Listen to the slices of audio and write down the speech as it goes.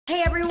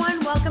Hey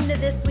everyone, welcome to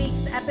this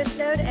week's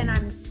episode, and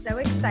I'm so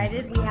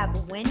excited. We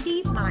have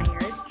Wendy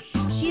Myers.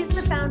 She's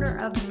the founder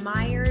of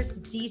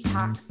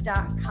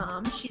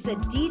MyersDetox.com. She's a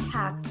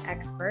detox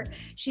expert.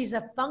 She's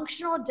a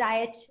functional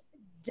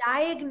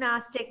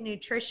diagnostic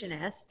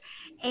nutritionist,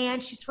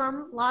 and she's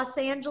from Los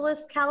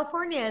Angeles,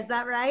 California. Is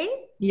that right?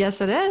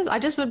 Yes, it is. I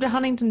just moved to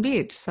Huntington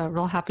Beach, so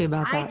real happy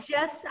about that.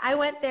 I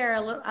went there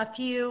a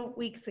few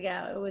weeks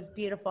ago. It was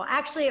beautiful.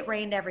 Actually, it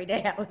rained every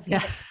day I was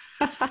there.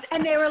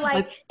 And they were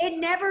like, it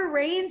never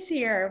rains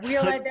here.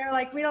 They're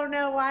like, we don't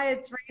know why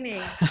it's raining.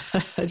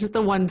 Just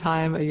the one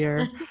time a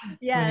year.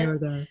 Yes. When you were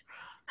there.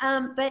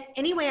 But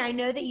anyway, I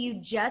know that you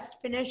just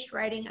finished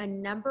writing a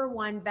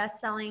 #1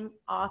 bestselling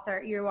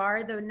author. You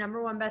are the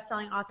 #1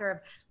 bestselling author of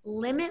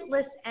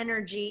Limitless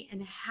Energy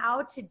and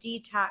How to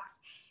Detox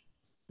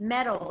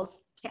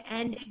Metals to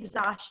End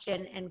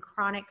Exhaustion and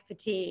Chronic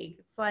Fatigue.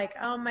 It's like,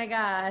 oh my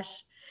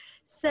gosh.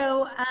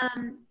 So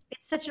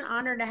it's such an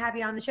honor to have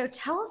you on the show.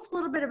 Tell us a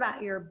little bit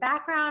about your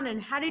background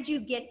and how did you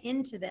get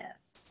into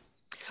this?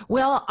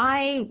 Well,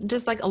 I,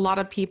 just like a lot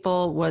of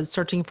people, was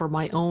searching for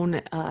my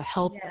own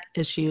health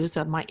issues,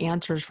 my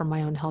answers for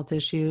my own health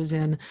issues,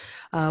 and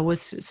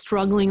was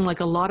struggling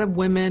like a lot of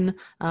women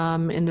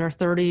in their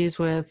 30s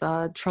with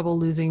trouble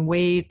losing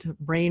weight,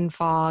 brain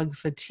fog,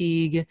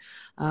 fatigue,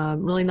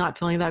 really not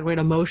feeling that great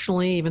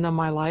emotionally, even though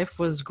my life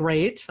was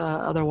great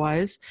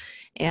otherwise.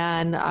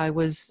 And I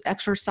was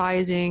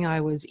exercising,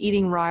 I was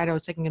eating right, I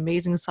was taking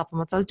amazing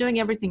supplements, I was doing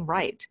everything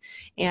right.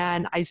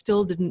 And I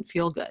still didn't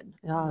feel good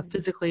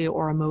physically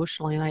or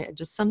emotionally. And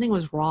something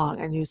was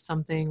wrong. I knew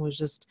something was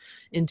just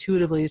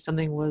intuitively,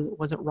 something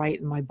wasn't right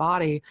in my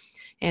body.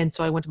 And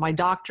so I went to my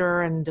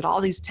doctor and did all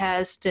these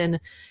tests and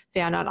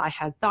found out I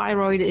had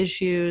thyroid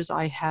issues,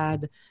 I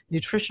had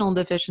nutritional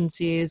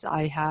deficiencies,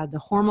 I had the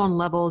hormone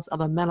levels of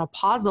a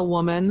menopausal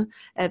woman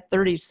at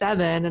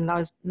 37, and I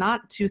was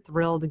not too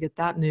thrilled to get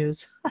that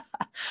news.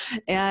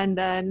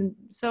 And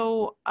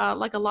so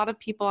like a lot of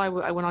people, I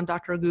went on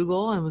Dr.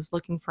 Google and was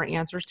looking for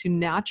answers to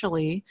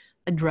naturally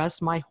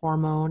address my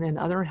hormone and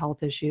other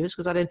health issues,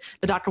 because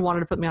the doctor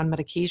wanted to put me on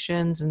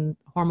medications and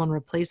hormone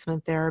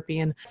replacement therapy.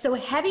 And so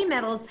heavy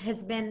metals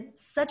has been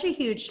such a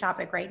huge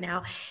topic right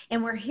now.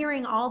 And we're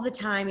hearing all the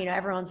time,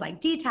 everyone's like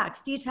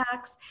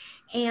detox.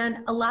 And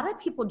a lot of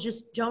people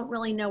just don't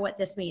really know what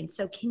this means.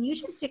 So can you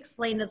just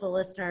explain to the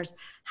listeners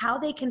how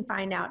they can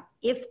find out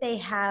if they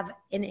have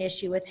an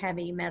issue with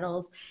heavy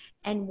metals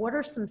and what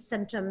are some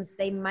symptoms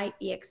they might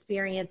be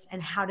experiencing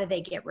and how do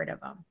they get rid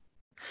of them?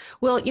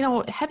 Well,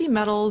 heavy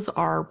metals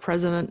are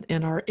present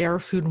in our air,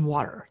 food, and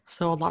water.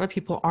 So a lot of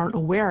people aren't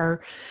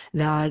aware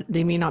that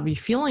they may not be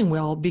feeling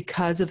well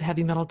because of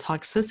heavy metal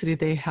toxicity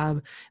they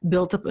have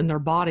built up in their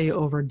body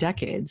over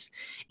decades.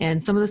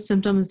 And some of the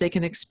symptoms they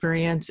can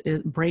experience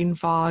is brain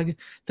fog.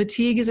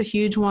 Fatigue is a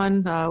huge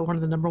one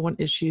of the #1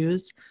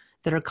 issues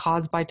that are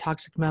caused by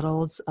toxic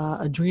metals,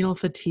 adrenal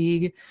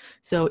fatigue,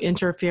 so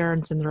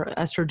interference in their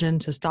estrogen,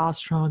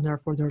 testosterone,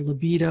 therefore their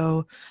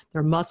libido,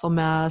 their muscle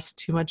mass,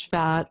 too much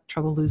fat,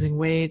 trouble losing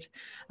weight,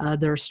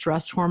 their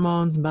stress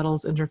hormones.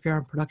 Metals interfere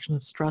in production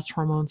of stress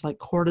hormones like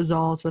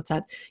cortisol, so that's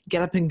that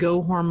get up and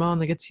go hormone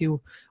that gets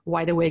you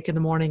wide awake in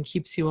the morning,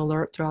 keeps you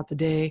alert throughout the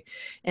day.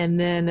 And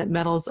then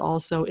metals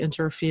also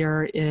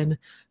interfere in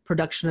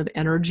production of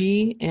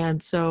energy.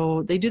 And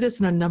so they do this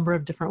in a number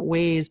of different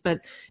ways, but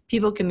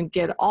people can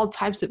get all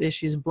types of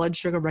issues, blood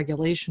sugar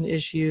regulation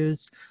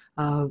issues,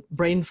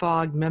 brain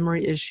fog,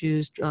 memory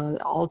issues,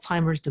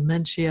 Alzheimer's,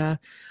 dementia.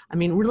 I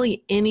mean,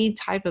 really any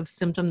type of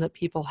symptom that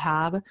people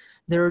have,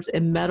 there's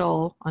an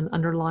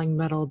underlying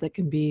metal that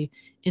can be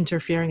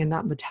interfering in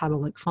that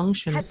metabolic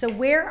function. So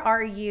where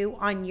are you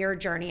on your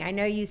journey? I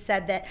know you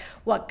said that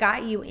what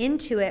got you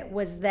into it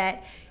was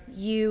that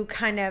you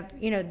kind of,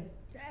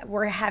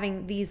 we're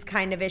having these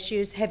kind of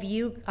issues. Have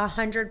you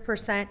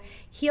 100%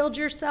 healed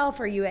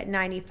yourself? Are you at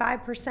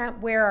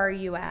 95%? Where are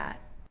you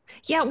at?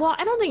 Yeah, well,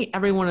 I don't think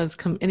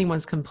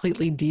anyone's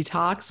completely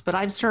detoxed, but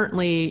I've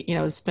certainly,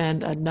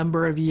 spent a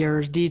number of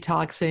years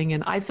detoxing,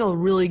 and I feel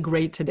really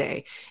great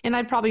today. And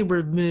I probably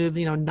removed,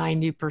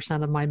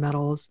 90% of my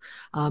metals.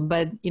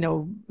 But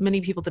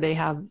many people today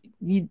have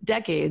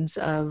decades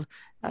of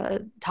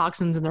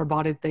toxins in their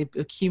body that they've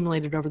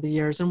accumulated over the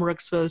years, and we're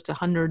exposed to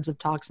hundreds of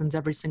toxins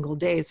every single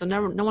day. So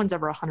no one's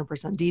ever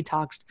 100%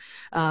 detoxed,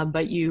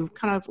 but you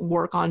kind of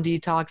work on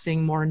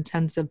detoxing, more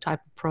intensive type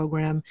of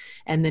program,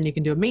 and then you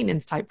can do a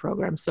maintenance type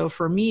program. So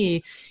for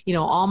me,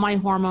 all my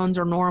hormones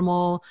are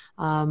normal.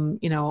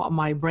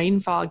 My brain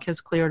fog has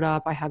cleared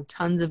up. I have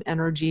tons of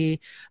energy.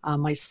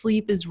 My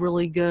sleep is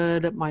really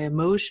good. My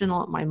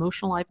emotional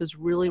life is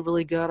really,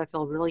 really good. I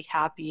feel really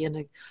happy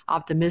and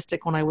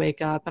optimistic when I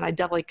wake up, and I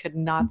definitely could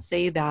not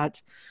say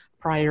that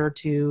prior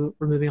to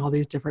removing all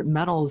these different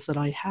metals that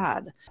I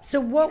had. So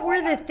what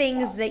were the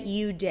things that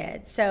you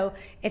did? So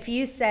if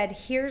you said,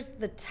 here's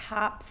the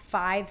top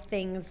 5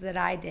 things that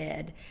I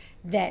did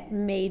that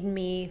made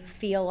me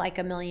feel like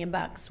 $1 million,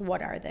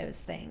 what are those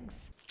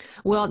things?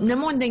 Well,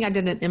 number one thing, I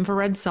did an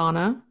infrared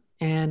sauna.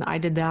 And I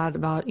did that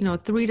about,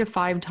 3 to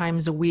 5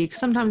 times a week.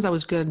 Sometimes I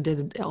was good and did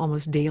it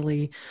almost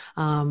daily.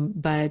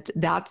 But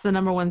that's the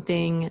number one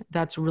thing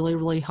that's really,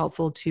 really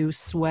helpful to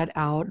sweat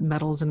out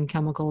metals and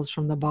chemicals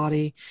from the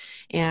body.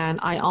 And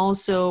I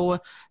also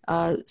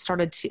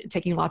started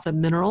taking lots of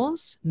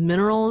minerals.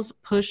 Minerals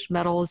push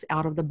metals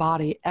out of the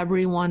body.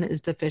 Everyone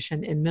is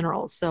deficient in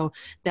minerals. So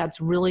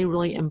that's really,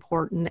 really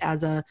important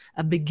as a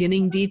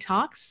beginning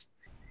detox.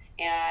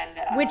 And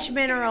which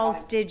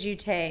minerals did you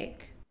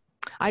take?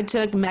 I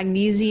took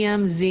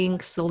magnesium,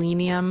 zinc,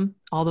 selenium.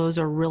 All those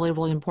are really,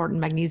 really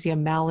important.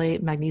 Magnesium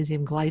malate,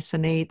 magnesium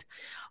glycinate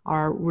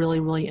are really,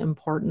 really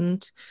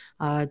important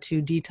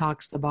to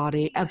detox the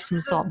body. Epsom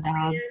salt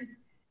baths.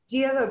 Do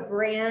you have a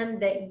brand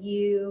that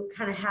you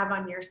kind of have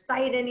on your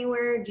site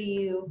anywhere? Do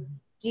you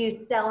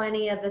sell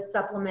any of the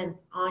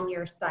supplements on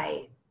your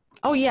site?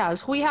 Oh,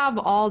 yes. We have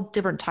all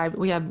different types.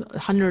 We have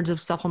hundreds of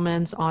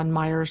supplements on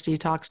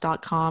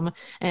MyersDetox.com.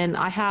 And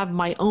I have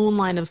my own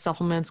line of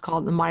supplements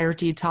called the Myers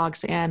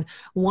Detox. And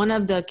one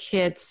of the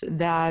kits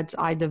that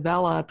I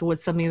developed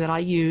was something that I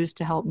use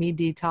to help me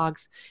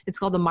detox. It's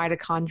called the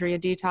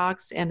Mitochondria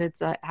Detox. And it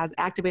has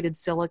activated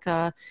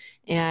silica.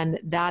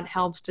 And that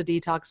helps to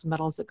detox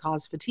metals that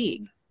cause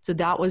fatigue. So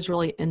that was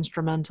really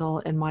instrumental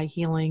in my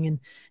healing and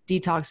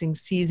detoxing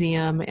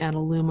cesium and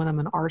aluminum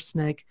and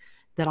arsenic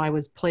that I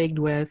was plagued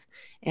with.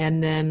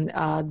 And then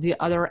the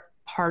other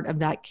part of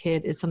that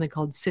kit is something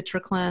called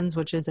CitraCleanse,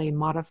 which is a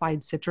modified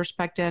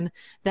citrospectin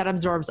that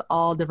absorbs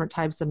all different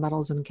types of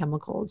metals and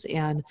chemicals.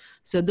 And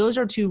so those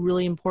are two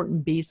really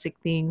important basic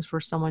things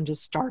for someone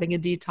just starting a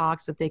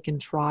detox that they can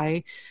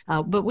try.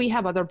 But we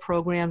have other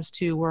programs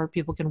too where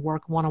people can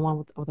work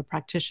one-on-one with a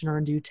practitioner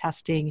and do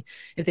testing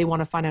if they want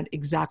to find out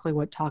exactly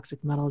what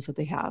toxic metals that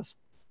they have.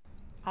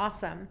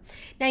 Awesome.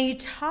 Now you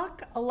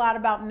talk a lot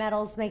about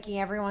metals making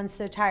everyone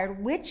so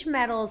tired. Which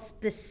metals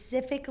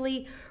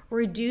specifically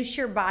reduce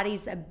your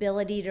body's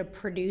ability to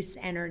produce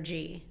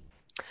energy?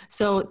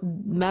 So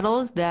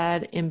metals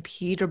that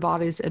impede your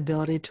body's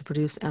ability to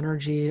produce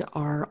energy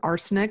are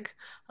arsenic,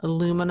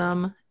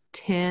 aluminum,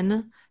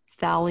 tin,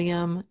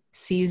 thallium,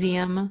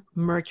 cesium,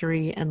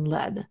 mercury, and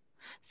lead.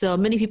 So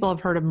many people have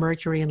heard of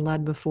mercury and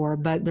lead before,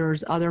 but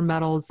there's other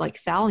metals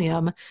like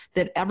thallium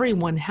that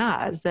everyone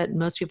has that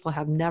most people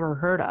have never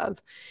heard of.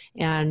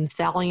 And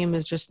thallium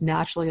is just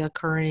naturally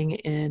occurring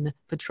in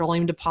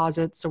petroleum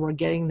deposits. So we're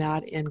getting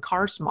that in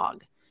car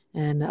smog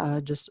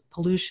and just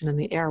pollution in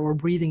the air. We're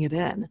breathing it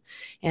in.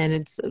 And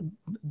it's a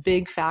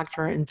big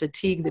factor in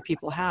fatigue that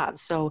people have.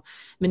 So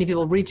many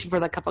people reaching for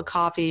that cup of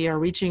coffee or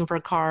reaching for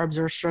carbs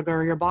or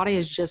sugar. Your body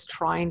is just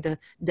trying to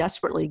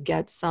desperately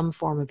get some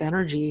form of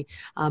energy.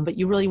 But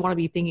you really want to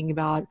be thinking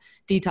about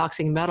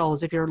detoxing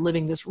metals. If you're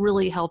living this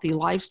really healthy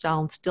lifestyle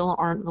and still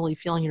aren't really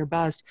feeling your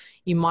best,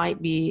 you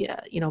might be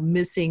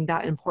missing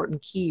that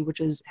important key,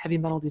 which is heavy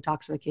metal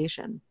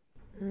detoxification.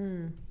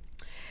 Mm.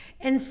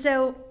 And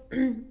so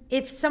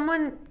if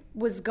someone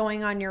was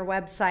going on your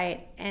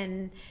website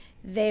and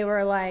they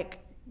were like,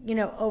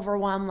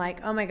 overwhelmed,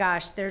 like, oh my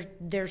gosh,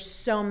 there's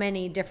so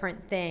many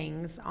different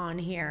things on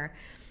here.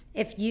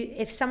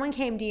 If someone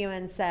came to you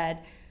and said,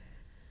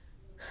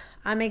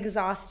 I'm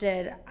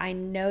exhausted, I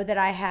know that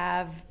I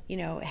have,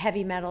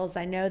 heavy metals,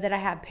 I know that I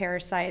have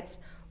parasites,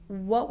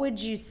 what would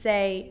you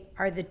say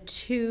are the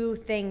 2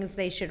 things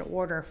they should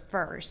order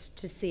first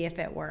to see if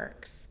it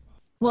works?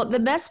 Well, the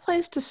best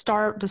place to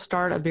start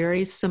a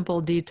very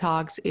simple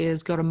detox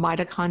is go to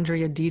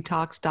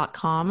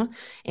mitochondriadetox.com.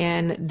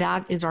 And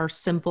that is our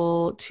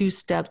simple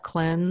 2-step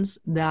cleanse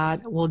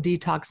that will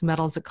detox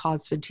metals that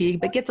cause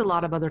fatigue, but gets a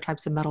lot of other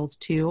types of metals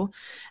too.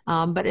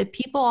 But if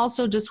people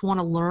also just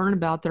want to learn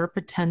about their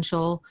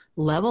potential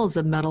levels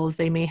of metals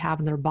they may have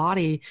in their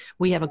body,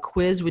 we have a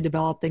quiz we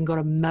developed. They can go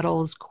to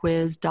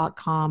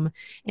metalsquiz.com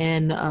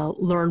and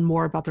learn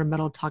more about their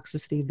metal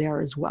toxicity there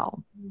as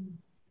well.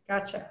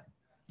 Gotcha.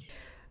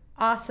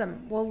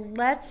 Awesome. Well,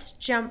 let's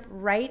jump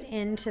right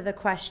into the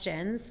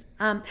questions.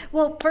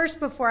 Well, first,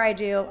 before I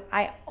do,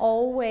 I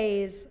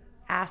always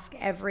ask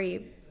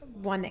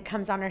everyone that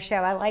comes on our show,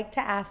 I like to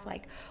ask,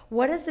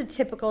 what is a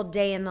typical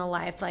day in the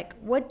life?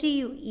 What do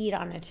you eat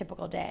on a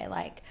typical day?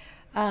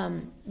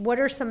 What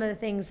are some of the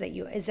things that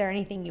is there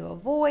anything you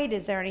avoid?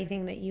 Is there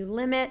anything that you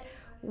limit?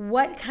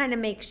 What kind of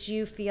makes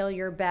you feel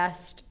your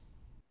best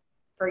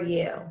for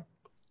you?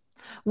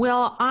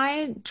 Well,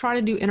 I try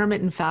to do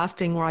intermittent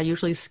fasting where I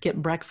usually skip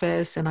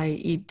breakfast and I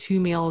eat 2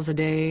 meals a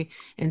day.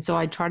 And so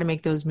I try to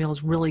make those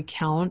meals really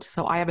count.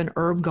 So I have an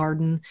herb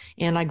garden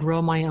and I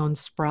grow my own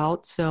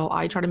sprouts. So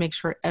I try to make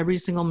sure every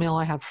single meal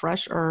I have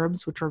fresh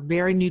herbs, which are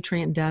very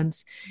nutrient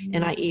dense,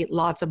 and I eat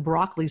lots of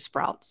broccoli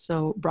sprouts.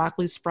 So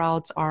broccoli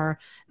sprouts are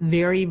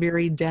very,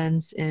 very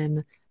dense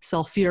in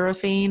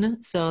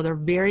sulforaphane. So they're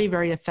very,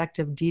 very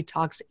effective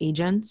detox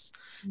agents.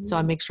 So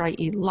I make sure I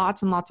eat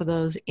lots and lots of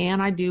those.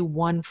 And I do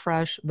 1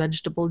 fresh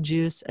vegetable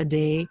juice a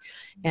day.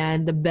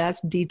 And the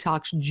best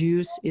detox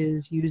juice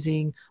is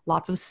using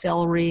lots of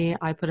celery.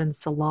 I put in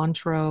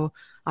cilantro,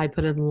 I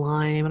put in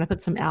lime, and I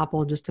put some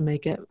apple just to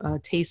make it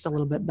taste a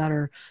little bit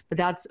better. But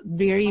that's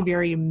very,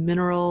 very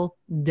mineral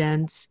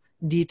dense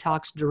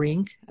detox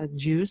drink, a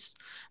juice,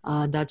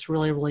 that's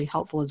really, really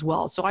helpful as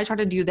well. So I try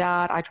to do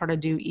that. I try to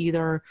do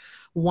either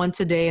once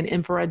a day an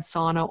infrared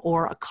sauna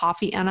or a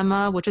coffee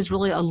enema, which is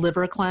really a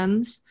liver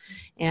cleanse.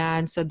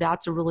 And so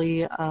that's a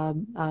really,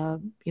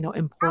 important.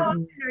 How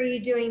often are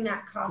you doing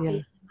that Yeah.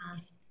 coffee?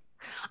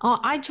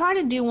 I try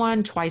to do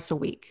one twice a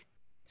week.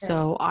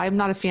 So I'm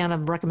not a fan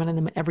of recommending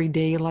them every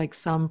day like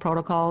some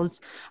protocols,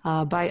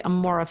 but I'm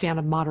more a fan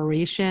of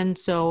moderation.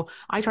 So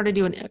I try to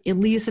do at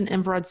least an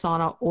infrared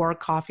sauna or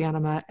coffee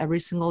enema every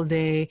single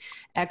day.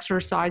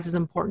 Exercise is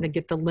important to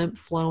get the lymph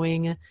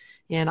flowing.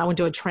 And I went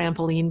to a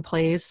trampoline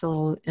place, a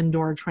little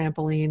indoor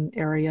trampoline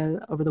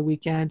area over the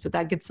weekend. So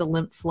that gets the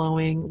lymph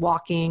flowing.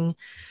 Walking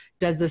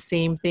does the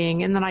same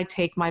thing. And then I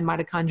take my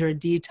mitochondria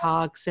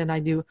detox, and I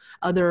do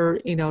other,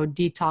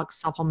 detox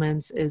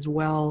supplements as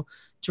well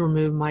to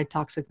remove my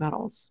toxic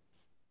metals.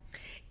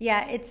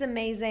 Yeah, it's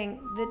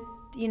amazing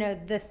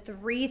that, the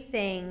three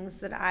things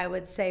that I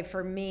would say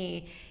for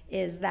me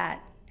is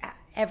that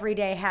every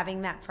day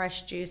having that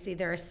fresh juice,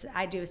 either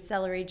I do a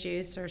celery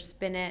juice or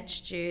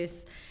spinach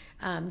juice,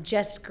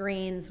 just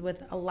greens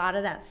with a lot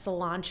of that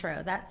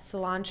cilantro. That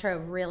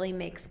cilantro really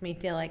makes me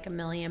feel like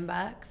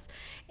 $1,000,000.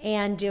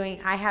 And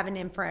I have an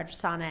infrared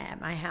sauna at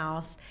my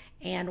house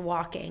and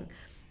walking.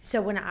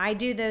 So when I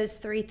do those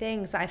three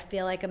things, I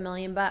feel like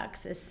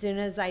 $1,000,000. As soon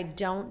as I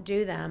don't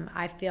do them,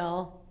 I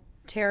feel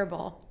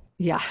terrible.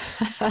 Yeah,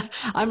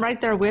 I'm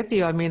right there with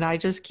you. I mean, I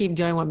just keep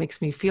doing what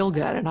makes me feel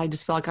good. And I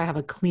just feel like I have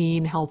a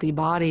clean, healthy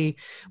body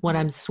when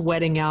I'm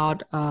sweating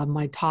out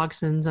my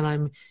toxins and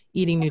I'm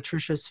eating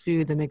nutritious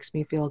food that makes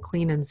me feel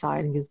clean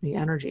inside and gives me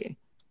energy.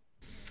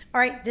 All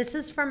right, this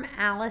is from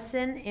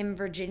Allison in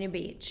Virginia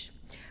Beach.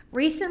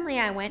 Recently,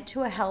 I went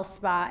to a health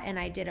spa and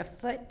I did a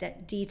foot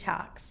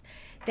detox.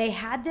 They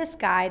had this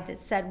guide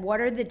that said, what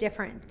are the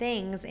different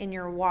things in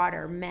your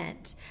water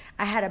meant?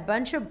 I had a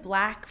bunch of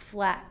black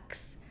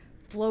flecks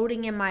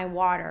floating in my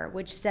water,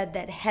 which said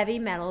that heavy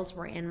metals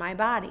were in my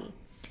body.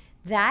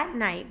 That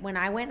night, when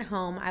I went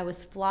home, I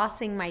was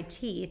flossing my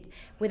teeth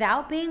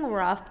without being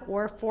rough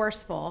or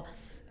forceful.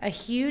 A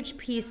huge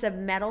piece of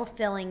metal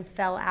filling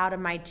fell out of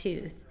my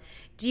tooth.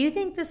 Do you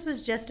think this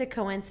was just a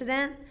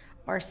coincidence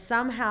or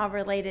somehow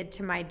related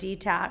to my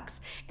detox?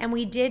 And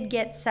we did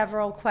get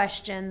several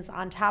questions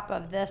on top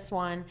of this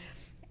one,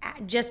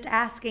 just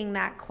asking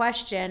that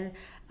question.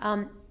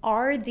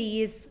 What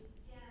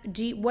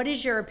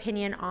is your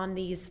opinion on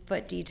these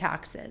foot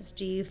detoxes?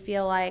 Do you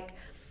feel like,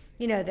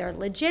 they're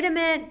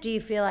legitimate? Do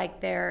you feel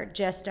like they're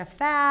just a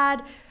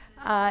fad?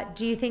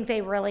 Do you think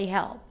they really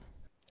help?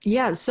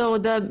 Yeah, so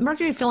the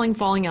mercury filling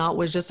falling out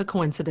was just a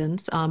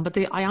coincidence, but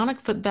the ionic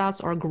foot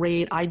baths are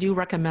great. I do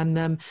recommend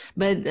them,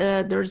 but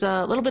there's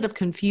a little bit of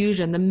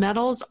confusion. The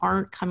metals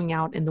aren't coming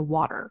out in the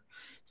water.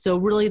 So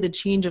really the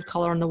change of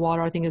color in the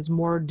water, I think, is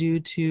more due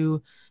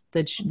to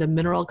the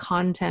mineral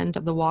content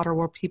of the water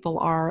where people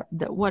are.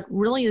 That what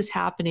really is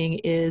happening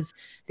is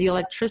the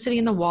electricity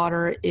in the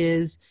water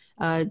is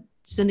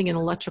sending an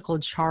electrical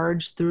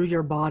charge through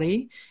your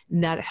body,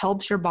 and that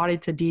helps your body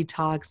to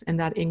detox, and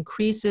that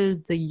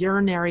increases the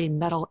urinary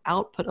metal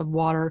output of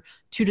water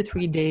 2 to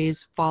 3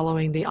 days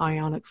following the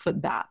ionic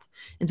foot bath.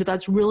 And so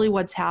that's really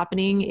what's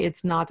happening.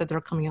 It's not that they're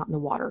coming out in the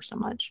water so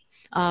much.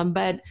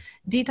 But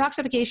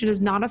detoxification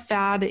is not a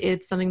fad.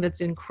 It's something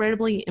that's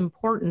incredibly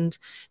important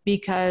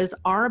because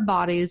our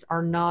bodies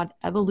are not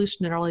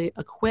evolutionarily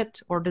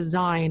equipped or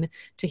designed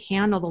to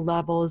handle the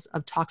levels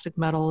of toxic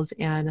metals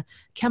and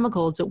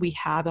chemicals that we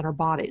have in our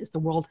bodies. The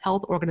World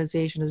Health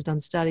Organization has done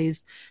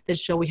studies that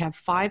show we have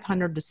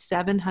 500 to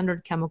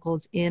 700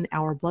 chemicals in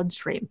our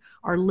bloodstream.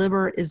 Our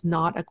liver is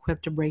not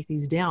equipped to break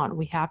these down.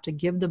 We have to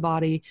give the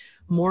body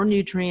more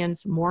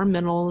nutrients, more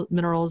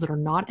minerals that are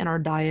not in our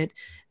diet,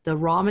 the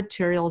raw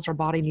materials our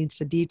body needs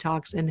to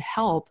detox and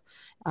help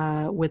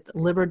with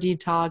liver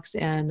detox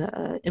and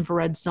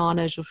infrared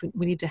saunas.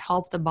 We need to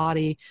help the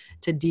body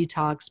to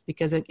detox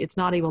because it's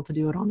not able to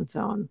do it on its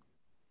own.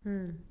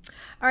 All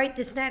right,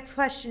 this next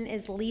question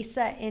is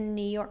Lisa in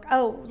New York.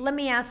 Oh, let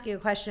me ask you a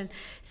question.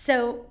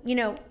 So,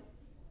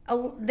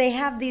 they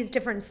have these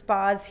different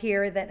spas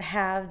here that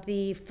have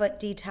the foot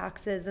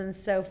detoxes and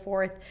so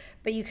forth,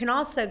 but you can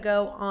also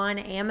go on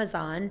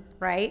Amazon,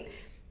 right,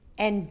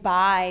 and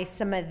buy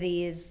some of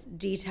these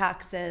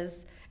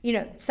detoxes,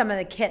 some of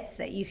the kits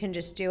that you can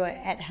just do it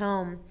at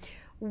home.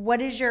 What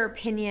is your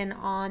opinion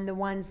on the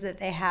ones that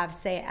they have,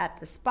 say, at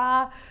the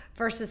spa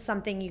versus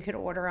something you could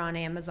order on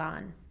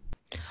Amazon?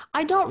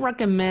 I don't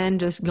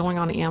recommend just going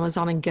on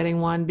Amazon and getting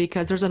one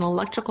because there's an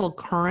electrical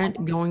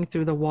current going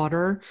through the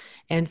water,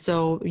 and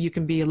so you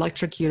can be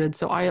electrocuted.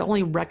 So I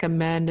only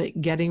recommend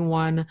getting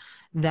one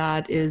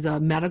that is a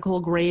medical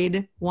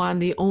grade one.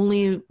 The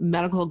only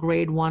medical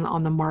grade one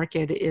on the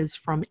market is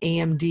from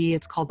AMD.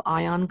 It's called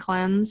Ion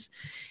Cleanse,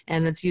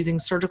 and it's using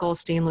surgical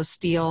stainless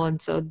steel.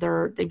 And so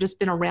they've just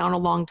been around a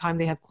long time.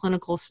 They have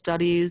clinical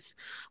studies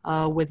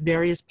with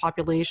various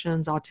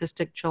populations,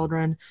 autistic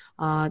children,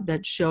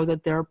 that show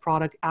that their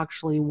product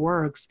actually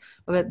works.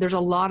 But there's a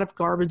lot of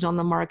garbage on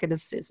the market.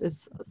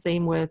 It's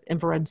same with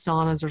infrared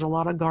saunas. There's a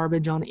lot of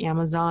garbage on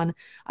Amazon.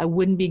 I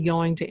wouldn't be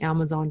going to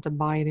Amazon to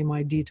buy any of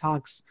my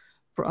detox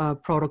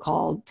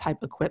protocol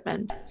type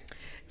equipment.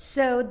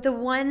 So the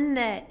one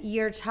that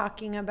you're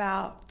talking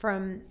about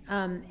from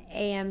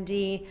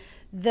AMD,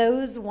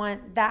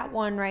 that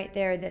one right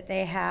there that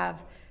they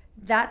have,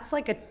 that's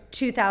like a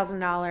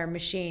 $2,000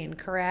 machine,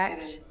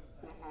 correct?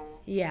 Mm-hmm.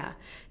 Yeah.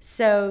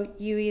 So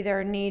you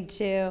either need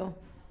to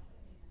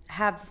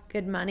have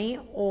good money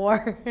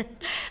or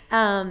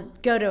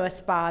go to a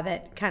spa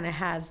that kind of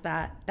has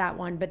that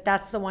one. But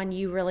that's the one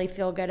you really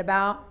feel good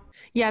about?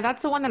 Yeah,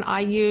 that's the one that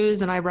I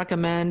use and I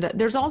recommend.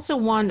 There's also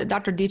one,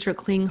 Dr. Dietrich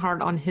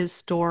Klinghardt on his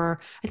store.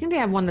 I think they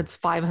have one that's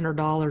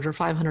 $500 or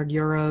 500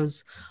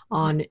 euros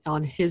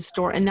on his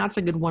store. And that's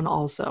a good one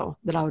also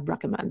that I would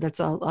recommend. That's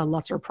a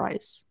lesser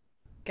price.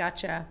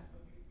 Gotcha.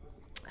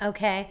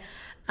 Okay.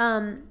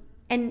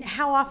 And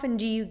how often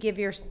do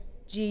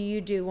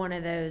you do one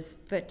of those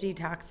foot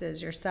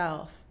detoxes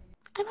yourself?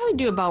 I probably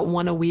do about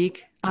one a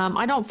week.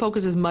 I don't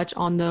focus as much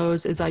on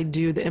those as I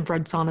do the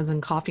infrared saunas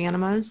and coffee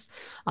enemas,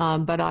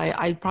 but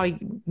I probably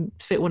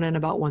fit one in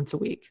about once a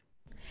week.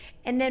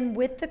 And then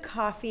with the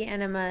coffee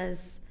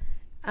enemas,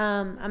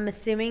 I'm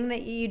assuming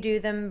that you do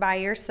them by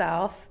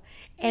yourself.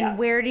 And Yes.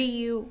 where do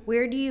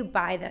you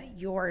buy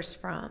yours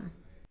from?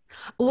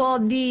 Well,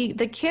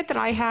 the kit that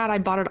I had, I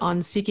bought it on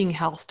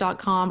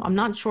seekinghealth.com. I'm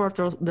not sure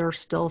if they're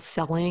still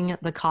selling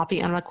the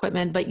coffee enema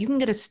equipment, but you can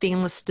get a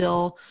stainless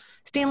steel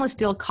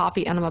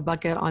coffee enema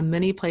bucket on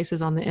many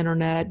places on the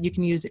internet. You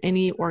can use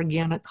any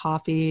organic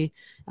coffee.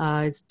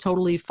 It's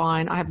totally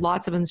fine. I have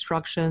lots of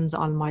instructions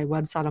on my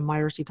website on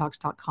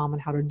myersdetox.com on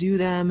how to do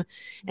them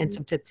and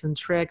some tips and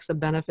tricks of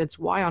benefits,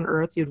 why on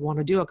earth you'd want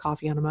to do a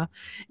coffee enema.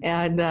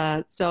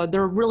 And so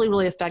they're really,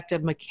 really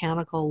effective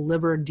mechanical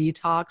liver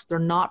detox. They're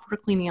not for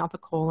cleaning out the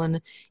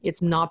colon.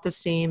 It's not the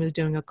same as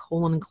doing a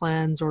colon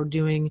cleanse or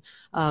doing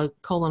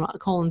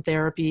colon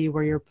therapy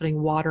where you're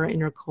putting water in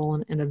your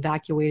colon and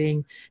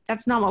evacuating.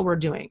 That's not what we're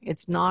doing.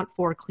 It's not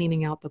for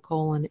cleaning out the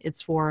colon.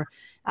 It's for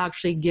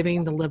actually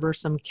giving the liver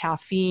some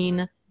caffeine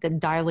that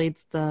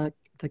dilates the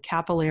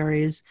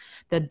capillaries,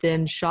 that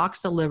then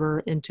shocks the liver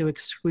into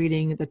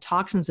excreting the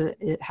toxins that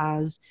it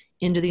has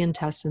into the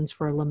intestines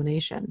for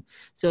elimination.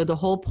 So the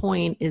whole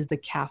point is the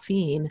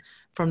caffeine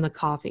from the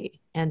coffee.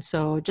 And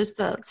so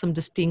just some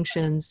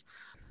distinctions.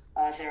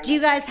 Do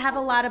you guys have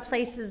a lot of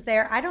places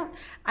there? I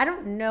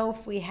don't know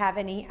if we have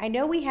any. I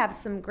know we have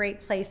some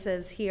great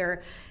places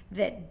here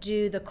that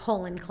do the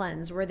colon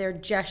cleanse where they're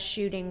just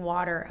shooting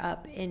water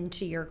up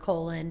into your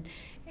colon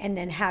and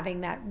then having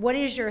that. What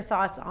is your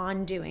thoughts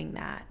on doing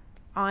that?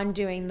 On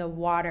doing the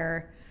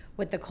water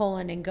with the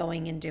colon and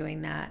going and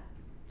doing that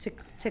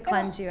to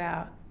cleanse you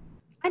out?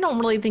 I don't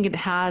really think it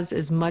has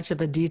as much of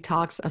a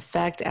detox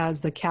effect as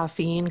the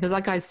caffeine, because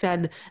like I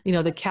said,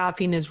 the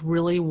caffeine is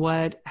really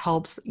what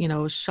helps,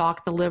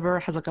 shock the liver,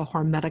 has like a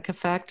hormetic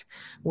effect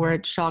where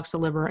it shocks the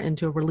liver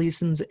into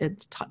releasing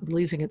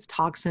its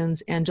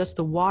toxins, and just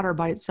the water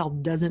by itself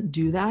doesn't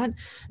do that.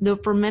 Though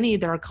for many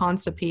that are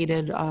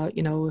constipated,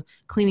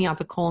 cleaning out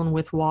the colon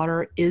with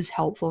water is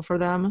helpful for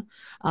them,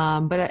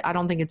 but I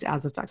don't think it's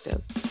as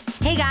effective.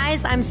 Hey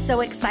guys, I'm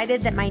so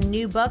excited that my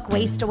new book,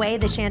 Waste Away,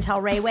 The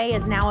Chantel Ray Way,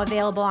 is now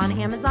available on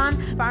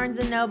Amazon,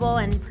 Barnes & Noble,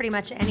 and pretty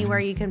much anywhere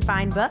you can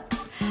find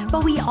books.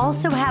 But we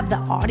also have the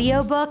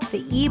audiobook,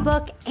 the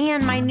ebook,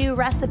 and my new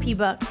recipe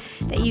book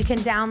that you can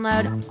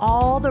download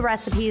all the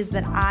recipes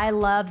that I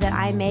love that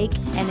I make,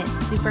 and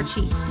it's super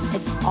cheap.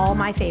 It's all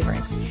my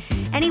favorites.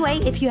 Anyway,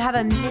 if you have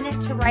a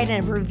minute to write a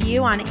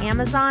review on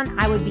Amazon,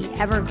 I would be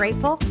ever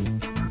grateful.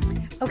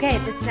 Okay,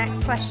 this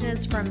next question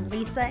is from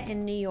Lisa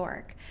in New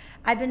York.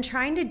 I've been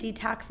trying to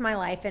detox my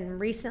life and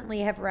recently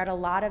have read a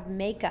lot of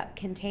makeup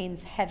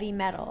contains heavy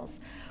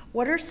metals.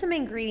 What are some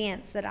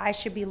ingredients that I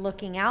should be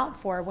looking out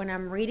for when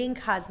I'm reading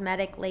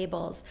cosmetic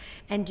labels?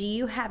 And do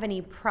you have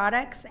any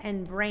products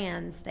and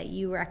brands that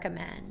you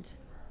recommend?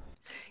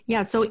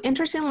 Yeah, so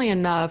interestingly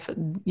enough,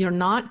 you're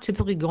not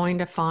typically going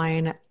to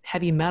find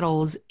heavy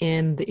metals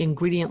in the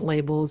ingredient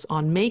labels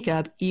on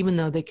makeup, even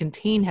though they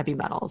contain heavy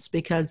metals,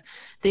 because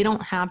they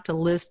don't have to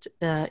list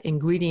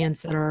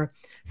ingredients that are,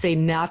 say,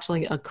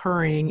 naturally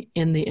occurring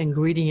in the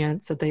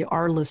ingredients that they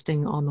are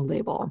listing on the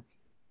label.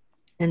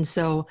 And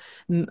so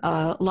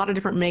a lot of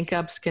different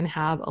makeups can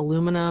have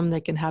aluminum, they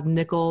can have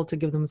nickel to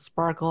give them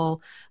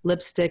sparkle,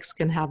 lipsticks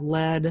can have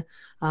lead.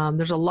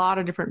 There's a lot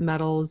of different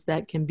metals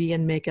that can be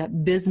in makeup.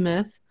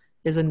 Bismuth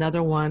is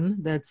another one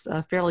that's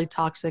fairly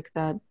toxic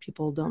that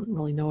people don't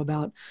really know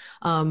about.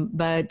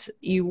 But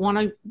you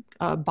want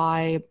to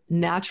buy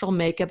natural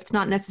makeup. It's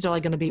not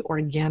necessarily going to be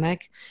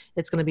organic.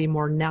 It's going to be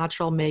more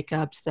natural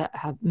makeups that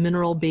have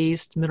mineral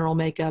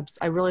makeups.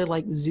 I really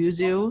like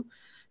Zuzu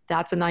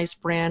That's a nice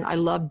brand. I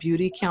love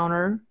Beauty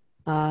Counter.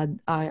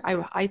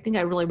 I think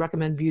I really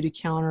recommend Beauty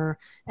Counter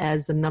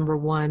as the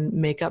 #1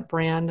 makeup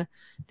brand.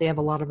 They have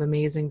a lot of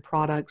amazing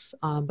products.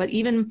 But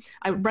even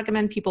I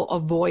recommend people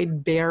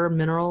avoid Bare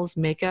Minerals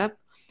makeup.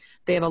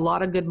 They have a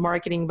lot of good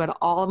marketing, but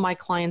all of my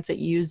clients that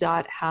use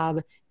that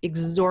have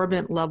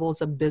exorbitant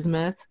levels of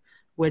bismuth,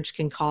 which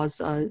can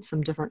cause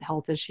some different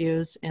health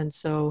issues. And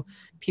so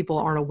people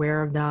aren't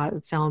aware of that.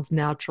 It sounds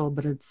natural,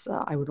 but it's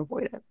I would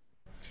avoid it.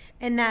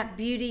 And that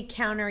Beauty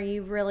Counter,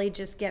 you really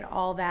just get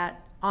all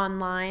that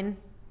online?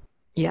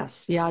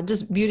 Yes. Yeah.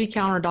 Just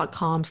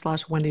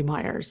beautycounter.com/Wendy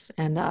Myers.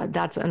 And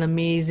that's an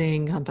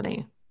amazing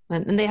company.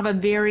 And they have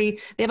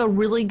a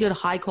really good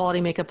high quality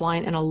makeup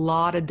line and a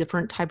lot of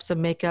different types of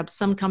makeup.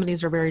 Some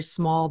companies are very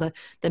small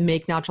that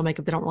make natural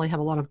makeup. They don't really have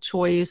a lot of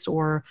choice,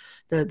 or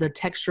the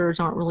textures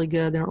aren't really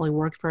good. They don't really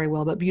work very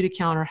well, but Beauty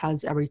Counter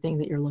has everything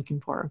that you're looking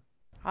for.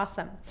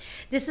 Awesome.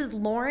 This is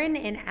Lauren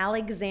in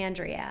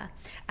Alexandria.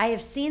 I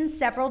have seen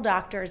several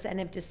doctors and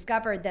have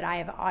discovered that I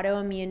have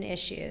autoimmune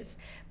issues,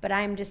 but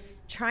I'm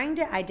just trying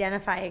to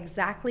identify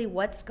exactly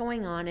what's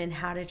going on and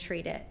how to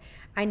treat it.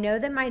 I know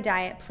that my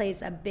diet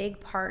plays a big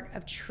part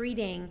of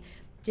treating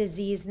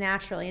disease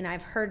naturally, and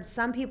I've heard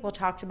some people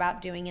talk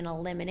about doing an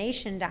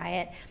elimination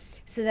diet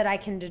so that I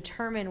can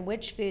determine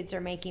which foods are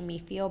making me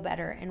feel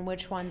better and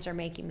which ones are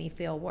making me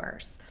feel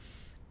worse.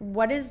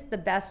 What is the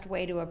best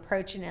way to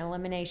approach an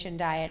elimination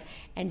diet,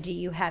 and do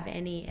you have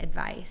any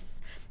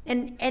advice?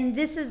 And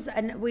this is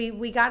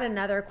we got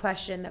another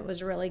question that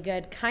was really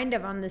good, kind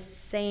of on the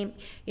same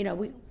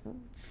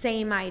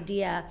same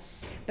idea,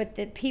 but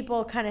that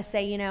people kind of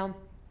say,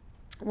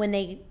 when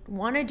they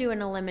want to do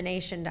an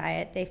elimination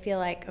diet, they feel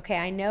like, okay,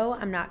 I know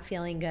I'm not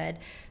feeling good,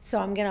 so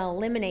I'm going to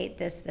eliminate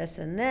this, this,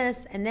 and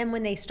this. And then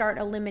when they start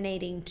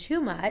eliminating too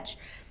much,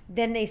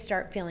 then they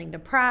start feeling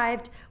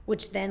deprived,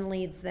 which then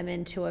leads them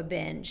into a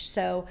binge.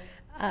 So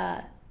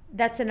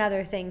that's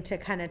another thing to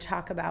kind of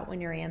talk about when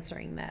you're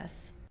answering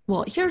this.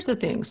 Well, here's the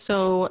thing.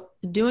 So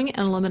doing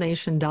an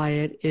elimination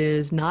diet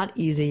is not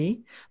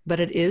easy,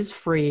 but it is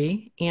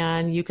free,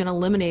 and you can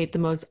eliminate the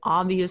most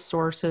obvious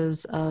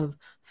sources of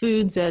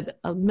foods that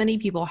many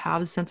people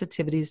have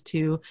sensitivities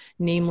to,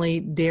 namely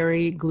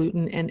dairy,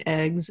 gluten, and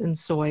eggs and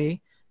soy.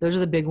 Those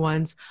are the big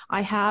ones.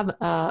 I have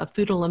a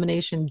food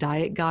elimination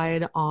diet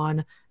guide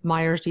on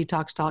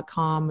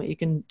MyersDetox.com. You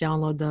can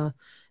download the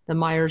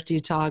Myers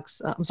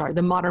Detox,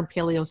 the Modern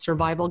Paleo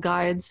Survival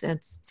Guides.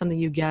 It's something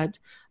you get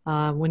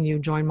when you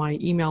join my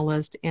email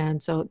list.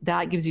 And so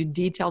that gives you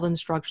detailed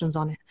instructions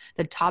on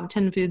the top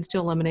 10 foods to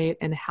eliminate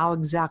and how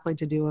exactly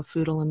to do a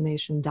food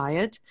elimination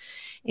diet.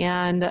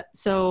 And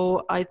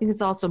so I think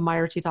it's also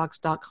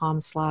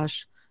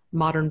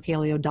MyersDetox.com/Modern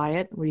Paleo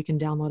Diet, where you can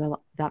download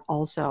that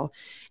also.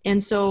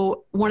 And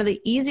so one of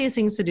the easiest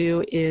things to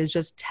do is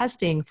just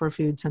testing for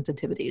food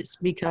sensitivities,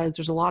 because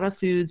there's a lot of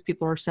foods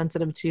people are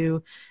sensitive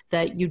to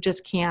that you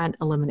just can't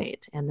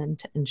eliminate and then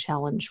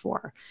challenge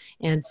for.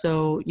 And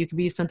so you could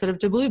be sensitive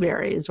to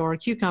blueberries or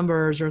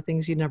cucumbers or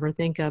things you never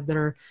think of that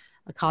are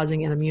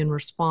causing an immune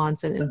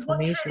response and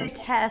inflammation. What kind of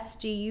tests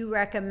do you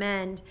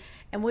recommend,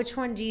 and which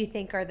one do you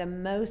think are the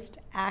most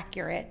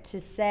accurate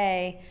to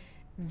say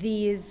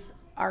these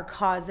are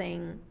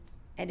causing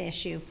an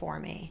issue for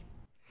me?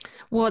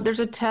 Well,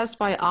 there's a test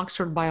by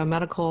Oxford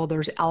Biomedical.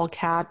 There's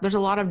LCAT. There's a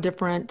lot of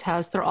different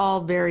tests. They're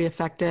all very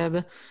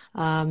effective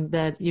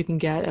that you can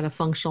get at a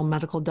functional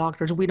medical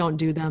doctor's. We don't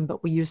do them,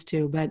 but we used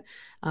to. But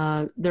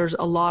there's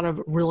a lot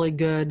of really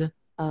good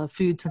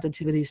food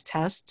sensitivities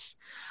tests.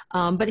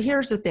 But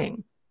here's the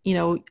thing.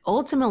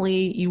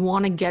 Ultimately, you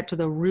want to get to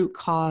the root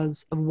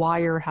cause of why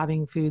you're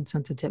having food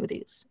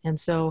sensitivities. And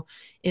so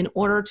in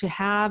order to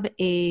have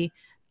a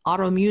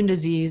autoimmune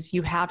disease,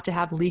 you have to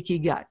have leaky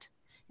gut.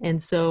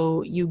 And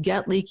so you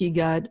get leaky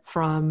gut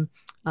from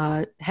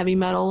heavy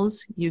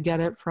metals, you get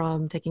it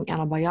from taking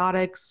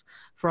antibiotics,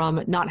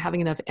 from not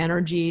having enough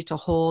energy to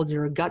hold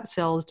your gut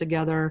cells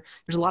together.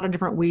 There's a lot of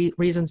different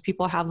reasons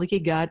people have leaky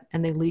gut,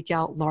 and they leak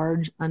out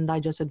large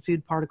undigested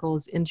food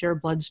particles into your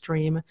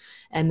bloodstream,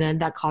 and then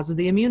that causes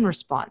the immune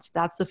response.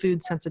 That's the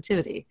food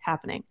sensitivity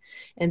happening.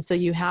 And so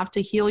you have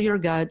to heal your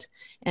gut,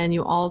 and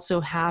you also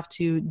have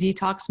to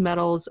detox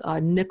metals.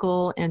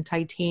 Nickel and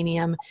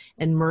titanium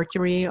and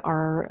mercury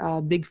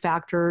are big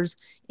factors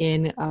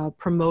in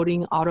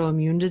promoting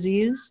autoimmune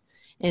disease.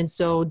 And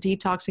so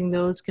detoxing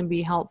those can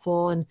be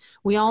helpful. And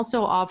we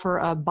also offer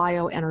a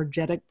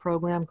bioenergetic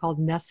program called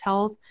NES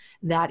Health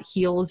that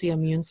heals the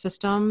immune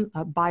system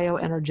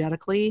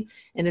bioenergetically.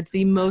 And it's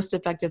the most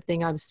effective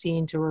thing I've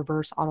seen to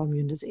reverse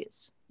autoimmune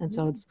disease. And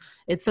so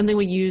it's something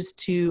we use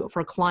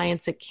for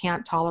clients that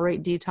can't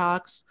tolerate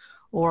detox,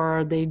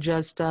 or they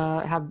just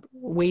have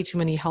way too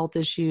many health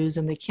issues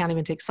and they can't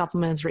even take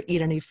supplements or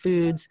eat any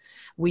foods.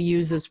 We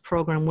use this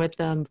program with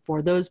them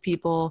for those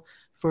people,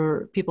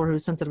 for people who are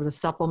sensitive to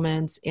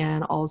supplements,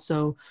 and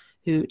also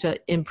to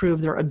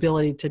improve their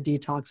ability to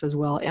detox as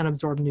well and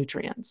absorb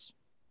nutrients.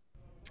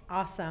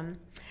 Awesome.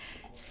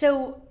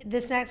 So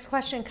this next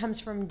question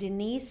comes from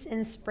Denise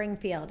in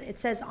Springfield. It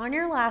says, on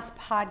your last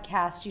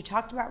podcast, you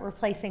talked about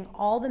replacing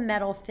all the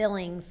metal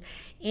fillings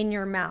in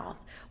your mouth.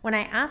 When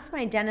I asked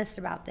my dentist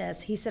about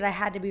this, he said I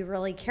had to be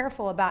really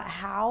careful about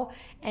how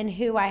and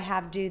who I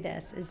have do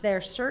this. Is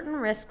there certain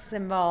risks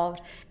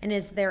involved? And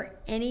is there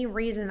any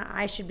reason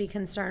I should be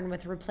concerned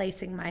with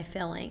replacing my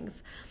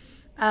fillings?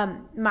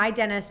 My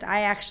dentist,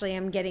 I actually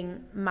am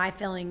getting my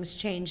fillings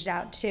changed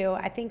out too.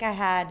 I think I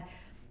had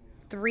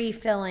 3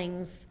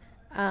 fillings.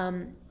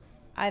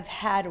 I've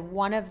had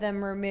one of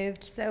them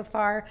removed so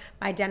far.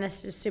 My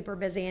dentist is super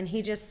busy, and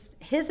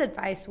his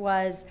advice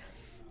was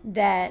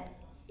that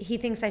he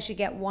thinks I should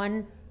get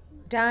one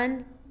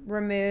done,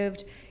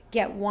 removed,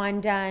 get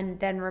one done,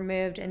 then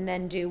removed, and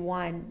then do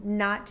one,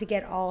 not to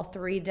get all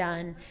 3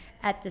 done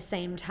at the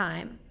same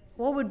time.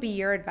 What would be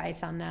your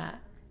advice on that?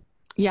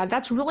 Yeah,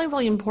 that's really,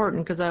 really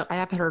important, because I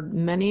have heard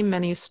many,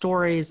 many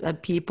stories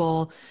of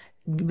people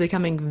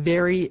becoming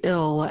very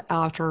ill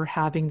after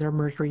having their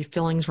mercury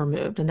fillings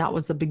removed. And that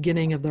was the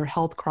beginning of their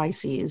health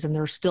crises, and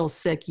they're still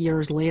sick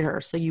years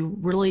later. So you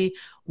really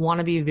want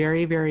to be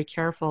very, very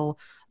careful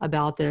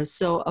about this.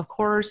 So of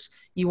course,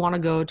 you want to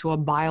go to a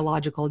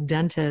biological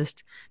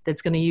dentist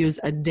that's going to use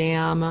a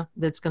dam,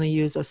 that's going to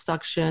use a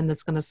suction,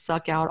 that's going to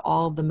suck out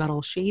all of the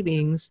metal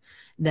shavings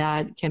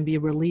that can be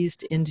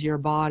released into your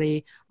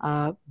body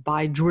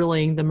by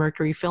drilling the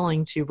mercury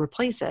filling to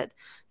replace it.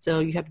 So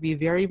you have to be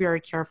very, very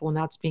careful when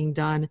that's being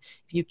done.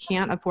 If you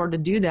can't afford to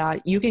do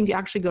that, you can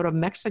actually go to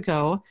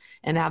Mexico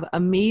and have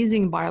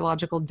amazing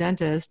biological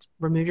dentists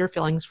remove your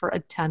fillings for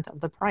 1/10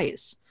 of the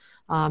price.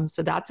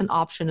 So that's an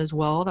option as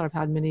well that I've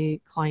had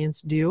many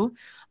clients do.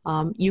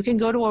 You can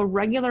go to a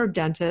regular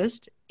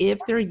dentist if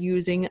they're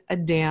using a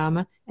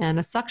dam and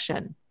a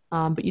suction.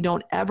 But you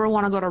don't ever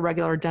want to go to a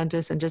regular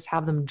dentist and just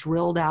have them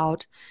drilled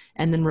out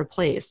and then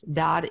replaced.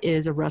 That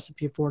is a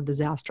recipe for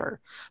disaster.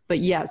 But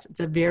yes, it's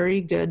a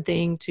very good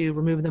thing to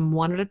remove them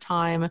one at a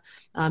time,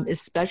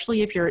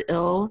 especially if you're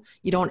ill.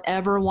 You don't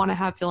ever want to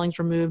have fillings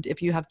removed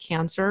if you have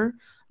cancer,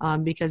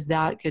 because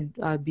that could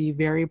be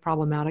very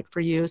problematic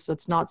for you. So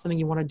it's not something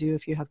you want to do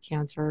if you have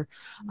cancer.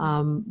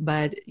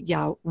 But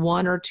yeah,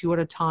 1 or 2 at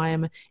a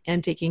time,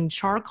 and taking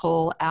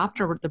charcoal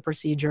after the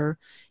procedure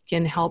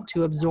can help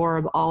to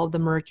absorb all of the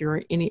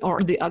mercury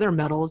or the other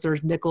metals.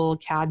 There's nickel,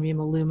 cadmium,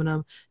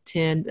 aluminum,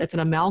 tin. It's an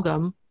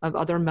amalgam of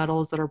other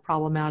metals that are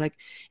problematic.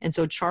 And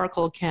so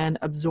charcoal can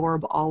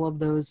absorb all of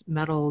those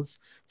metals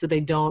so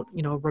they don't,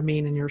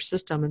 remain in your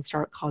system and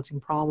start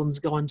causing problems,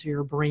 go into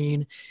your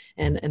brain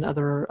and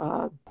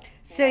other.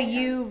 So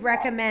you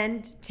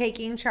recommend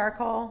taking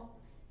charcoal?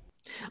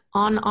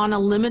 On a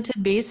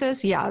limited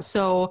basis, yeah.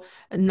 So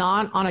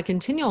not on a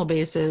continual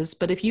basis,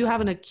 but if you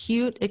have an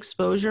acute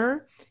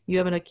exposure, you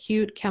have an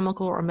acute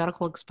chemical or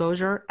medical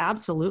exposure,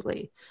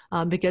 absolutely,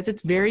 because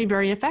it's very,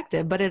 very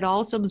effective, but it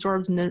also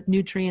absorbs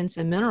nutrients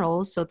and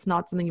minerals. So it's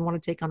not something you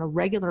want to take on a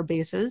regular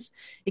basis.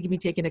 It can be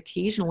taken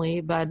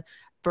occasionally, but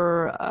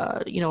for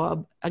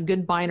a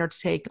good binder to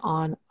take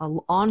on an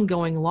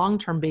ongoing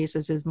long-term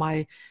basis is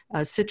my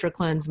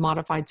CitraCleanse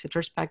modified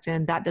citrus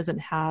pectin. That doesn't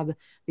have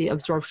the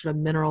absorption of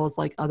minerals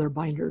like other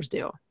binders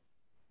do.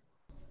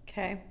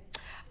 Okay.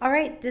 All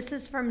right. This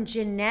is from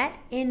Jeanette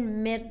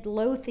in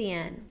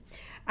Midlothian.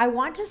 I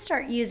want to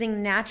start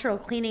using natural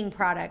cleaning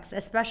products,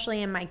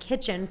 especially in my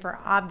kitchen for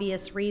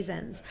obvious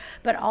reasons,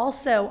 but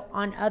also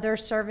on other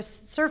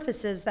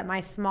surfaces that my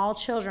small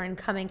children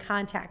come in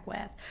contact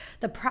with.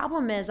 The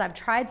problem is I've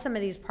tried some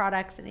of these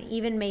products and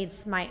even made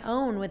my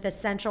own with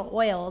essential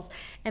oils,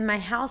 and my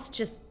house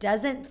just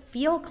doesn't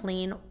feel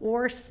clean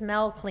or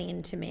smell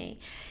clean to me.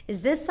 Is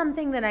this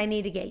something that I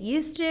need to get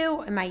used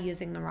to? Am I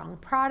using the wrong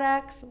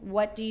products?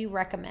 What do you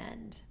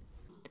recommend?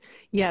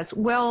 Yes.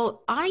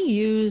 Well, I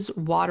use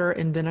water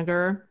and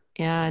vinegar,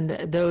 and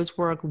those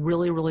work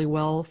really, really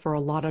well for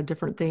a lot of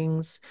different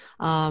things.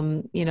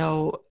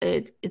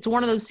 It's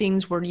one of those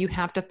things where you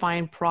have to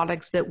find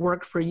products that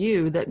work for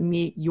you, that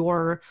meet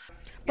your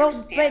but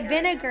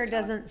vinegar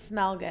doesn't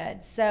smell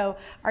good. So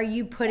are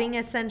you putting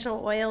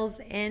essential oils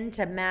in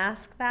to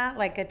mask that,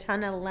 like a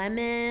ton of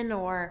lemon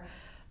or...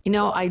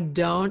 I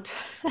don't,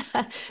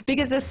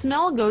 because the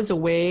smell goes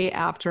away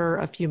after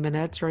a few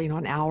minutes or,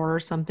 an hour or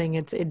something.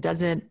 It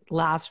doesn't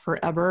last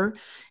forever.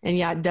 And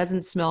yeah, it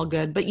doesn't smell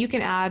good, but you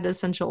can add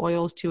essential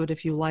oils to it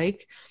if you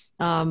like.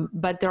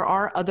 But there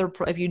are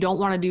if you don't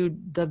want to do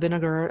the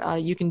vinegar,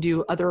 you can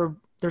do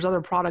there's other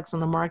products on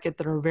the market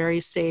that are very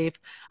safe.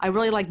 I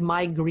really like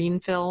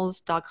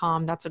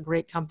mygreenfills.com. That's a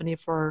great company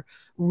for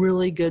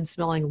really good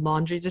smelling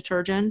laundry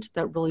detergent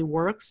that really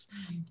works.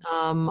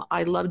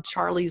 I love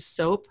Charlie's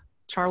Soap.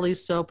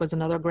 Charlie's Soap is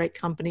another great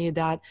company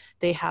that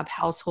they have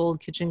household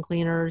kitchen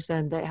cleaners,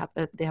 and they have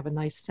a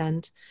nice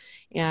scent.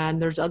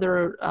 And there's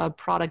other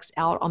products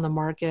out on the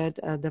market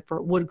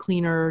for wood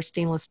cleaner,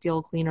 stainless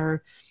steel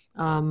cleaner,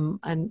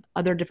 and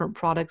other different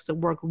products that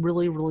work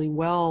really, really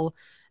well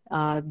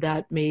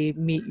that may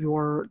meet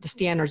the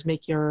standards,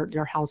 make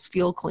your house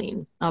feel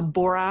clean.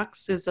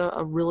 Borax is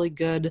a really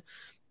good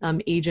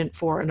agent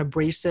for an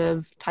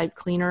abrasive type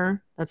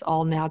cleaner. That's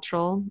all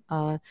natural.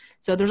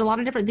 So there's a lot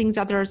of different things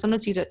out there.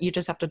 Sometimes you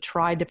just have to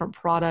try different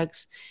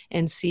products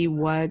and see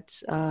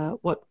what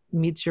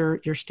meets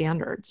your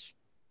standards.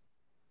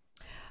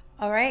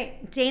 All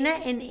right, Dana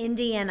in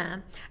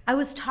Indiana. I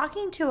was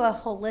talking to a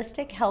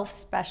holistic health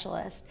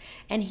specialist,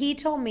 and he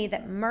told me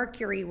that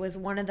mercury was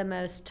one of the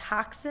most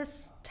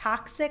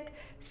toxic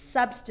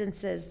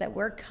substances that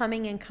we're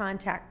coming in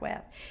contact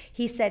with.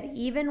 He said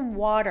even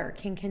water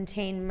can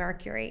contain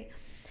mercury.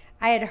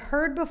 I had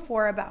heard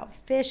before about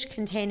fish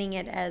containing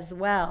it as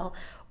well.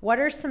 What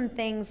are some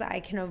things I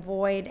can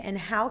avoid, and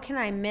how can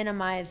I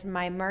minimize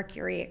my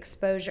mercury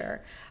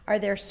exposure? Are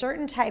there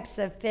certain types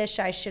of fish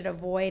I should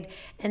avoid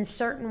and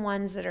certain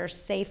ones that are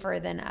safer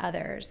than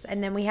others?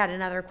 And then we had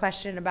another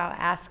question about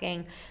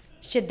asking,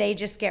 should they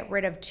just get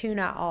rid of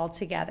tuna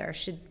altogether?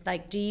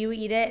 Do you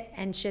eat it,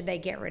 and should they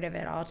get rid of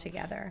it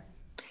altogether?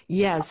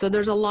 Yeah, so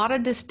there's a lot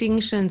of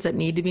distinctions that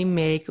need to be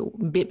made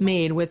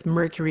with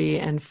mercury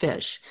and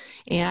fish.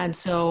 And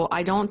so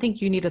I don't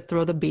think you need to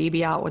throw the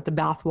baby out with the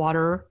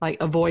bathwater, like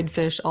avoid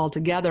fish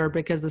altogether,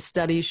 because the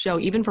studies show,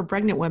 even for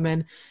pregnant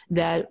women,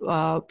 that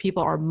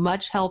people are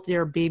much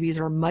healthier, babies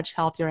are much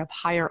healthier, have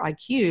higher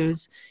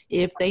IQs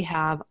if they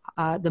have,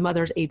 the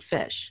mothers ate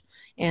fish.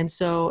 And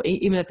so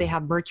even if they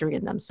have mercury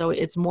in them. So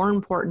it's more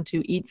important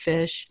to eat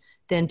fish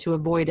than to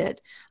avoid it.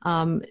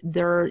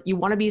 You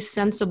want to be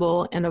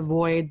sensible and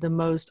avoid the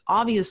most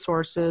obvious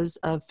sources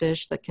of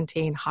fish that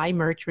contain high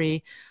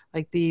mercury,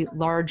 like the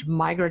large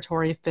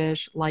migratory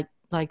fish, like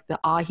the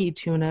ahi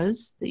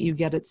tunas that you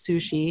get at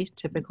sushi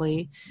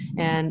typically,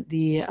 and the.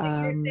 You're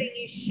saying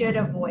you should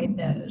avoid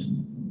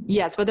those.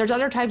 Yes, but there's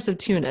other types of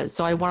tunas.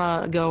 So I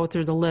want to go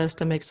through the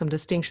list and make some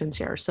distinctions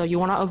here. So you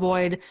want to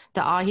avoid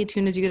the ahi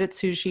tunas you get at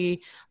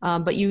sushi,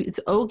 but it's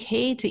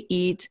okay to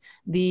eat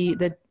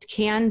the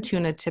canned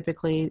tuna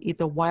typically, eat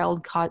the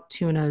wild caught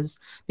tunas,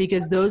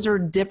 because those are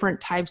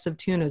different types of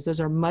tunas. Those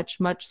are much,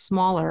 much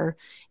smaller.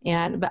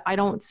 But I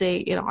don't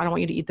say, I don't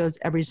want you to eat those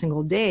every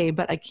single day,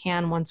 but a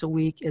can once a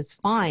week is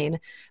fine.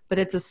 But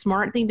it's a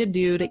smart thing to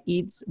do to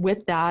eat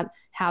with that.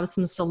 Have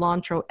some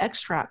cilantro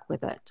extract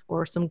with it,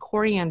 or some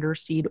coriander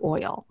seed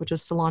oil, which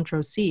is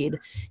cilantro seed.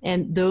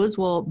 And those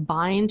will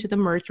bind to the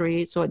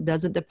mercury so it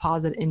doesn't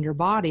deposit in your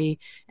body,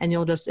 and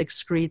you'll just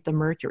excrete the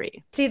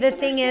mercury. See, the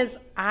thing is,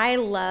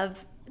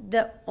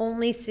 the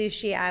only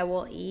sushi I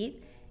will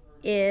eat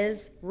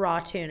is raw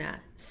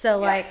tuna.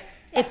 So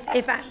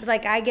if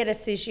I get a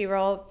sushi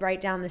roll right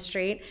down the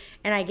street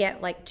and I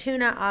get like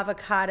tuna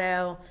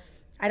avocado,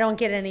 I don't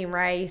get any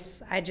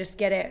rice. I just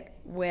get it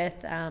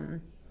with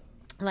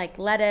like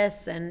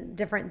lettuce and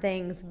different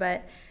things,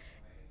 but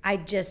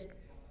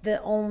the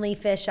only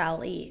fish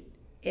I'll eat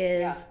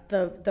is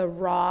the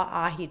raw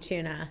ahi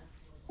tuna.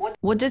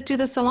 We'll just do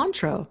the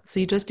cilantro. So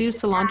you just do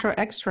cilantro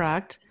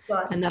extract,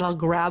 and that'll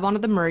grab onto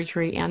the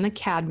mercury and the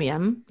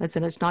cadmium that's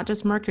in it. It's not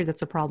just mercury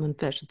that's a problem in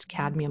fish, it's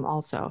cadmium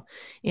also.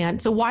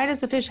 And so why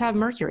does the fish have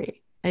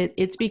mercury?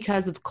 It's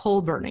because of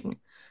coal burning.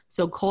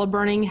 So coal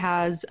burning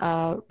has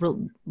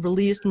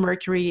released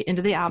mercury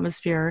into the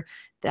atmosphere.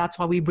 That's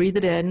why we breathe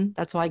it in.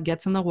 That's why it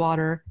gets in the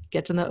water,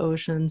 gets in the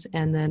oceans,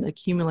 and then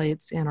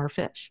accumulates in our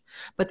fish.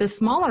 But the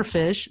smaller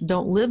fish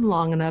don't live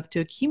long enough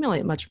to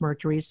accumulate much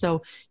mercury.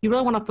 So you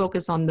really want to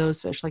focus on those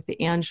fish, like the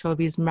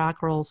anchovies,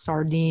 mackerel,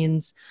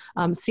 sardines.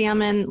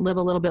 Salmon live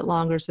a little bit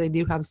longer, so they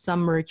do have some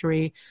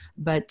mercury,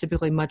 but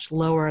typically much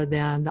lower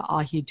than the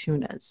ahi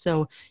tunas.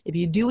 So if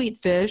you do eat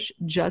fish,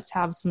 just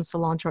have some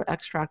cilantro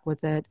extract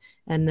with it,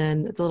 and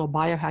then it's a little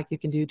biohack you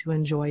can do to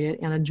enjoy it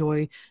and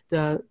enjoy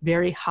the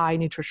very high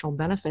nutritional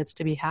benefits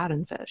to be had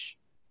in fish.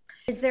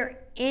 Is there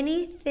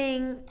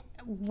anything,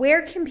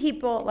 where can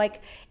people,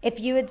 if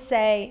you would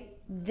say,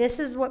 this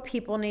is what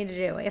people need to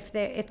do, if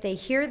they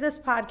hear this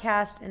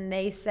podcast and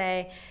they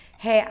say,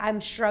 hey,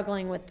 I'm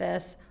struggling with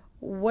this,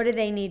 what do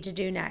they need to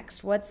do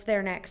next? What's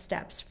their next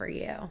steps for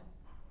you?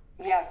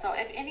 Yeah, so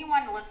if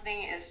anyone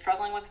listening is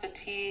struggling with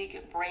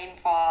fatigue, brain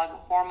fog,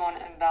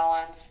 hormone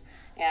imbalance,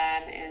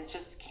 and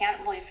just can't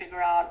really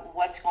figure out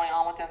what's going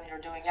on with them, you're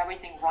doing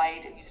everything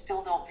right and you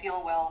still don't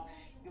feel well,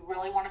 you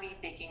really want to be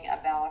thinking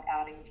about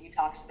adding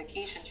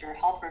detoxification to your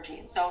health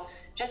regime. So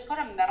just go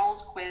to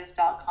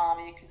metalsquiz.com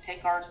and you can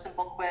take our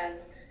simple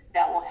quiz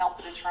that will help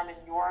to determine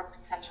your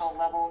potential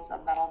levels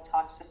of metal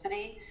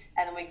toxicity.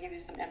 And then we give you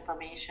some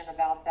information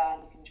about that.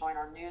 You can join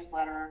our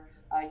newsletter.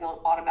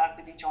 You'll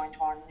automatically be joined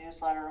to our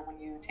newsletter when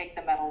you take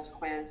the metals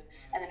quiz.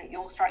 And then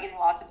you'll start getting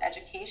lots of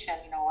education.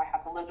 I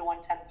have the Live to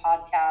 110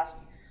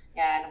 podcast,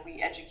 and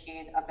we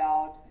educate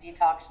about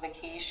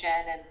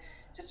detoxification, and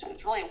just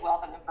it's really a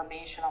wealth of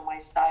information on my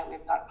site.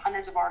 We've got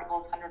hundreds of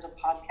articles, hundreds of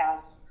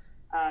podcasts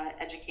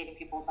educating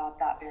people about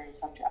that very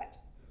subject.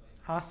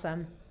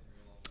 Awesome.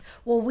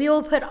 Well, we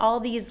will put all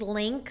these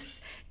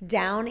links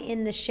down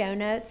in the show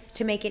notes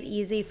to make it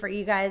easy for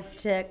you guys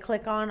to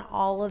click on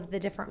all of the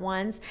different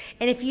ones.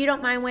 And if you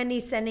don't mind, Wendy,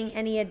 sending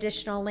any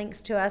additional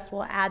links to us,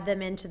 we'll add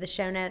them into the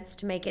show notes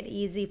to make it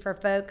easy for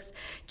folks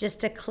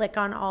just to click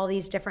on all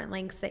these different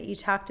links that you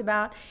talked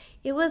about.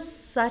 It was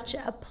such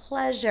a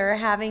pleasure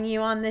having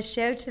you on the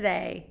show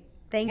today.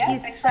 Thank you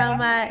so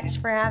much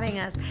for having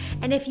us.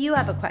 And if you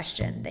have a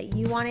question that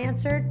you want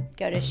answered,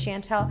 go to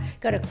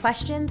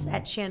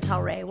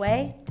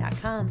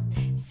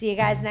questions@chantelrayway.com. See you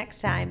guys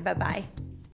next time. Bye-bye.